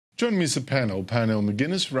Joining me is the panel, Parnell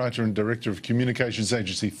McGuinness, writer and director of communications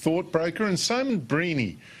agency Thoughtbreaker, and Simon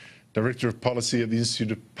Breheny, director of policy at the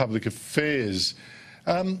Institute of Public Affairs.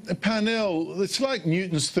 Parnell, it's like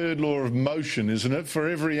Newton's third law of motion, isn't it? For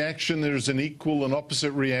every action there is an equal and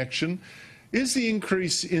opposite reaction. Is the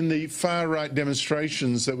increase in the far-right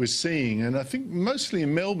demonstrations that we're seeing, and I think mostly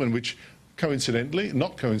in Melbourne, which coincidentally,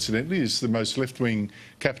 not coincidentally, is the most left-wing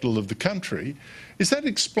capital of the country, is that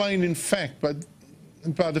explained in fact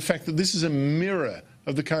by the fact that this is a mirror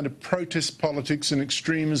of the kind of protest politics and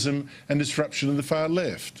extremism and disruption of the far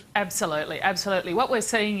left? Absolutely, absolutely. What we're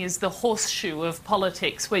seeing is the horseshoe of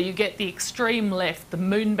politics, where you get the extreme left, the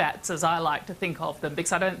moonbats as I like to think of them,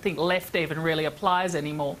 because I don't think left even really applies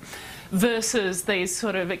anymore, versus these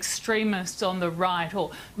sort of extremists on the right,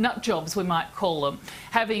 or nut jobs we might call them,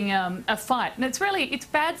 having a fight. And it's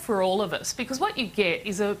bad for all of us, because what you get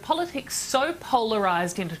is a politics so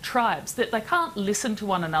polarised into tribes that they can't listen to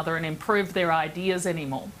one another and improve their ideas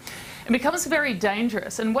anymore. It becomes very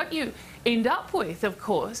dangerous, and what you end up with, of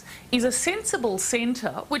course, is a sensible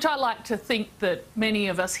centre, which I like to think that many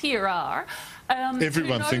of us here are.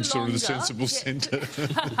 Everyone thinks sort of the sensible centre.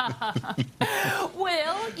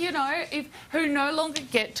 Well, you know, who no longer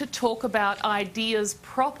get to talk about ideas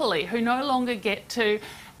properly, who no longer get to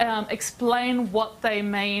explain what they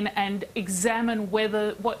mean and examine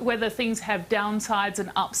whether things have downsides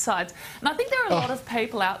and upsides. And I think there are a lot of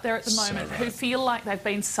people out there at the moment who feel like they've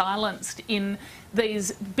been silenced in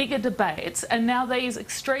these bigger debates, and now these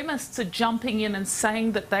extremists are jumping in and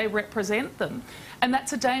saying that they represent them. And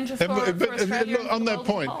that's a danger for Australia. On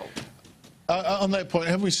that point,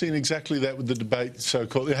 have we seen exactly that with the debate,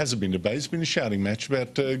 so-called? There hasn't been a debate. It's been a shouting match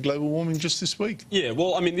about global warming just this week. Yeah,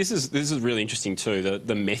 well, I mean, this is really interesting too,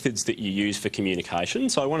 the methods that you use for communication.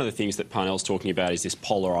 So one of the things that Parnell's talking about is this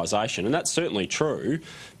polarisation, and that's certainly true.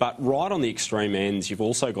 But right on the extreme ends, you've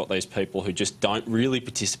also got these people who just don't really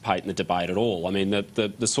participate in the debate at all. I mean,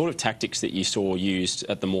 the sort of tactics that you saw used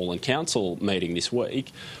at the Moreland Council meeting this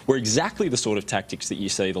week were exactly the sort of tactics that you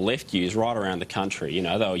see the left use right around the country. You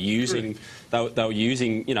know, they were using... They were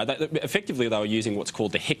using, you know, effectively they were using what's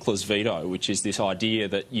called the heckler's veto, which is this idea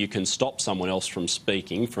that you can stop someone else from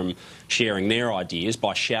speaking, from sharing their ideas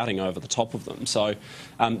by shouting over the top of them. So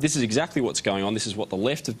this is exactly what's going on. This is what the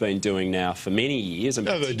left have been doing now for many years. And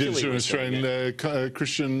they did an Australian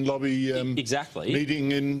Christian lobby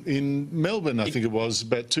meeting in Melbourne, I think it was,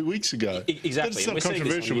 about 2 weeks ago. Exactly. But it's not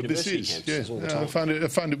controversial, but this is. Yeah, I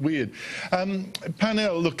find it weird.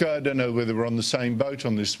 Parnell, look, I don't know whether we're on the same boat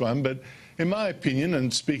on this one, but in my opinion,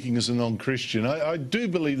 and speaking as a non-Christian, I do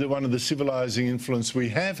believe that one of the civilising influence we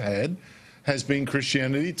have had has been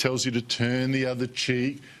Christianity. It tells you to turn the other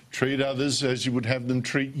cheek, treat others as you would have them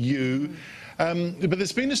treat you. But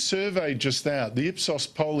there's been a survey just out. The Ipsos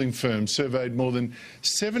polling firm surveyed more than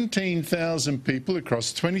 17,000 people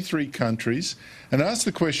across 23 countries and asked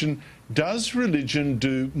the question, does religion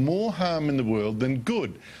do more harm in the world than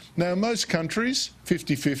good? Now, most countries,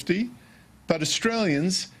 50-50, but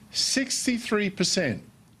Australians, 63%,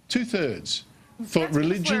 two-thirds, thought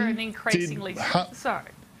religion did harm.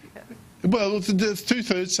 Sorry. Well,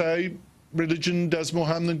 two-thirds say religion does more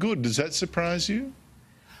harm than good. Does that surprise you?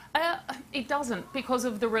 It doesn't, because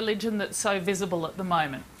of the religion that's so visible at the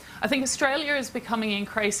moment. I think Australia is becoming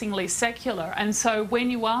increasingly secular, and so when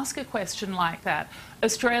you ask a question like that,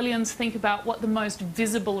 Australians think about what the most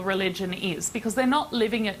visible religion is, because they're not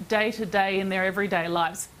living it day to day in their everyday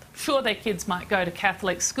lives. Sure, their kids might go to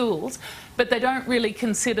Catholic schools, but they don't really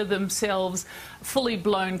consider themselves fully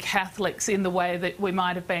blown Catholics in the way that we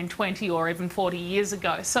might have been 20 or even 40 years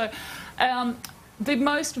ago. So the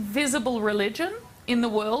most visible religion in the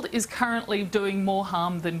world is currently doing more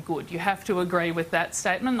harm than good. You have to agree with that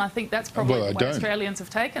statement, and I think that's probably the way Australians have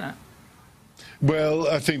taken it. Well,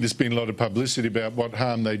 I think there's been a lot of publicity about what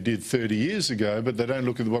harm they did 30 years ago, but they don't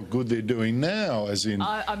look at what good they're doing now, as in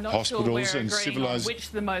I'm not hospitals sure we're and agreeing civilised... on which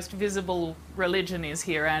the most visible religion is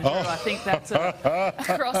here, Andrew. I think that's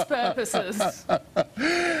cross purposes.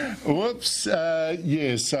 Whoops.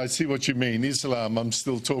 Yes, I see what you mean. Islam, I'm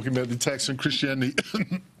still talking about the attacks on Christianity.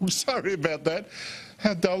 I'm sorry about that.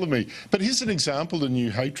 How dull of me. But here's an example of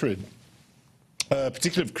new hatred.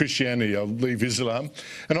 Particularly of Christianity, I'll leave Islam.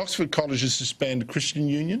 And Oxford College has suspended Christian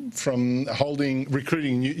Union from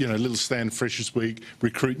recruiting, little stand Freshers Week,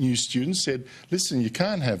 recruit new students, said, listen, you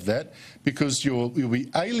can't have that because you'll be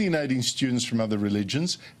alienating students from other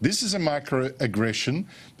religions. This is a microaggression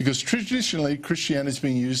because traditionally Christianity has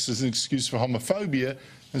been used as an excuse for homophobia.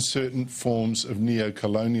 and certain forms of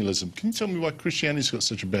neo-colonialism. Can you tell me why Christianity's got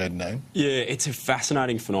such a bad name? Yeah, it's a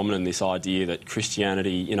fascinating phenomenon, this idea that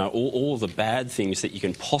Christianity, you know, all of the bad things that you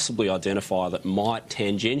can possibly identify that might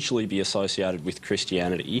tangentially be associated with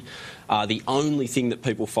Christianity are the only thing that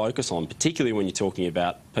people focus on, particularly when you're talking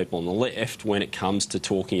about people on the left, when it comes to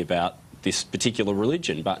talking about this particular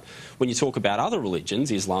religion. But when you talk about other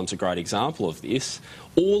religions, Islam's a great example of this,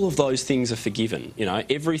 all of those things are forgiven. You know,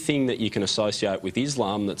 everything that you can associate with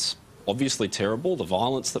Islam that's obviously terrible, the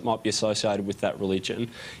violence that might be associated with that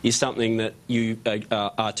religion, is something that you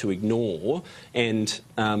are to ignore. And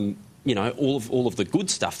you know, all of the good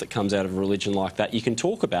stuff that comes out of a religion like that you can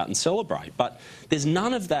talk about and celebrate. But there's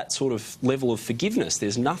none of that sort of level of forgiveness.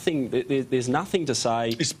 There's nothing to say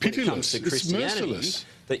it's pitiless. When it comes to Christianity, it's merciless.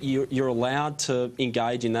 That you're allowed to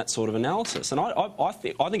engage in that sort of analysis. And I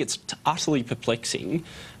think it's utterly perplexing,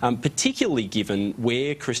 particularly given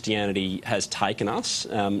where Christianity has taken us,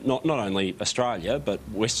 not only Australia, but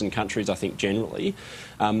Western countries, I think, generally.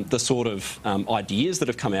 The sort of ideas that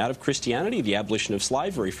have come out of Christianity, the abolition of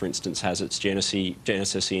slavery, for instance, has its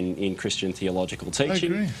genesis in Christian theological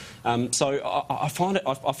teaching. I agree. So I find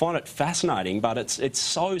it fascinating, but it's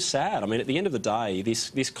so sad. I mean, at the end of the day,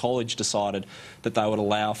 this college decided that they would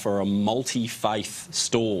allow for a multi-faith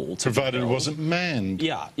stall to provided it wasn't manned.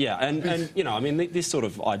 Yeah, and you know, I mean, this sort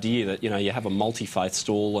of idea that, you know, you have a multi-faith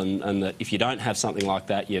stall and that if you don't have something like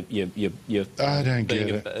that, you're I don't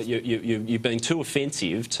get it. You're being too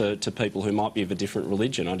offensive to people who might be of a different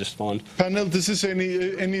religion. I just find. Parnell, does this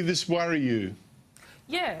any of this worry you?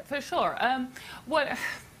 Yeah, for sure.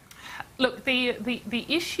 Look, the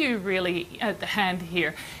issue really at the hand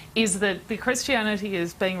here is that the Christianity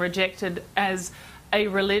is being rejected as a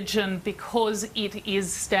religion because it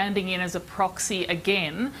is standing in as a proxy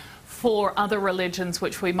again for other religions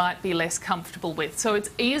which we might be less comfortable with. So it's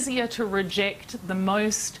easier to reject the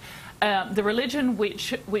religion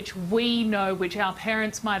which we know, which our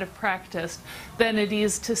parents might have practiced, than it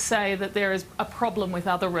is to say that there is a problem with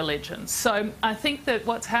other religions. So I think that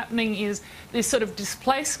what's happening is this sort of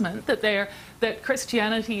displacement that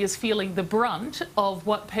Christianity is feeling the brunt of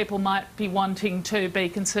what people might be wanting to be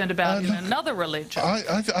concerned about in another religion.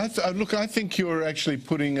 Look, I think you're actually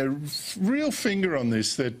putting a real finger on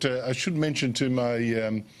this that I should mention to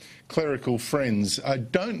my clerical friends. I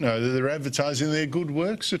don't know that they're advertising their good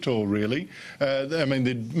works at all, really. I mean,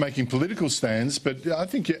 they're making political stands, but I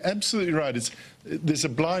think you're absolutely right. There's a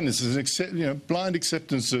blindness, there's blind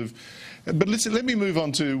acceptance of. But let me move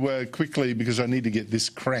on to quickly, because I need to get this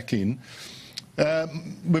crack in.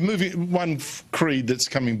 We're moving. One creed that's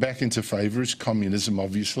coming back into favour is communism,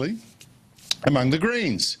 obviously, among the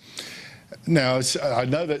Greens. Now, I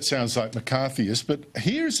know that sounds like McCarthyist, but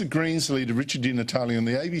here is the Greens leader, Richard Di Natale, on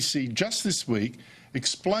the ABC just this week,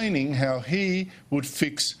 explaining how he would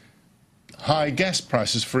fix high gas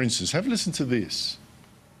prices, for instance. Have a listen to this.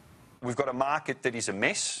 We've got a market that is a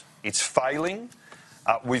mess. It's failing.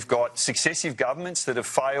 We've got successive governments that have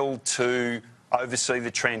failed to oversee the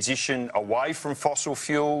transition away from fossil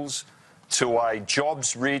fuels to a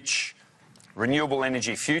jobs-rich, renewable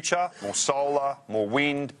energy future, more solar, more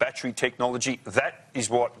wind, battery technology. That is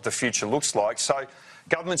what the future looks like. So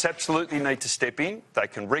governments absolutely need to step in. They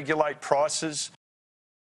can regulate prices.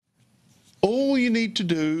 All you need to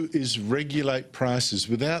do is regulate prices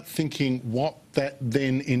without thinking what that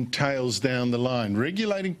then entails down the line.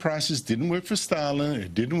 Regulating prices didn't work for Stalin,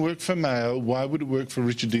 it didn't work for Mayo. Why would it work for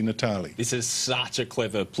Richard Di Natale? This is such a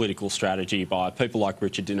clever political strategy by people like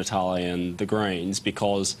Richard Di Natale and the Greens,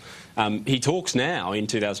 because he talks now in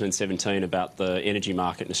 2017 about the energy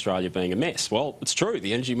market in Australia being a mess. Well, it's true,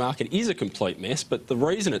 the energy market is a complete mess, but the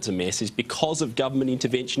reason it's a mess is because of government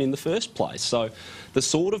intervention in the first place. So the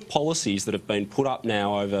sort of policies that have been put up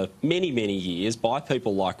now over many, many years by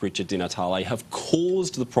people like Richard Di Natale have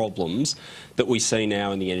caused the problems that we see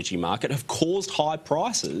now in the energy market, have caused high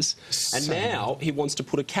prices, and now he wants to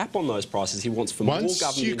put a cap on those prices. He wants for more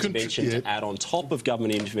government intervention to add on top of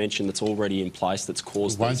government intervention that's already in place that's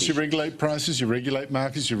caused these Once you regulate prices, you regulate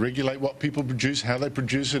markets, you regulate what people produce, how they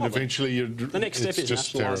produce it, eventually the next step is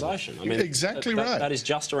nationalisation. I mean, exactly right. That is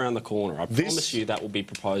just around the corner. I promise you that will be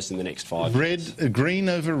proposed in the next 5 years. Green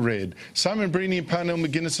over red. Simon Breheny and Parnell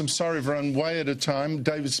McGuinness, I'm sorry I've run way at a time.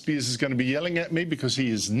 David Spears is going to be yelling at me because he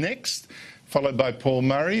is next, followed by Paul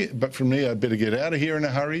Murray. But from me, I better get out of here in a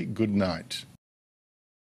hurry. Good night.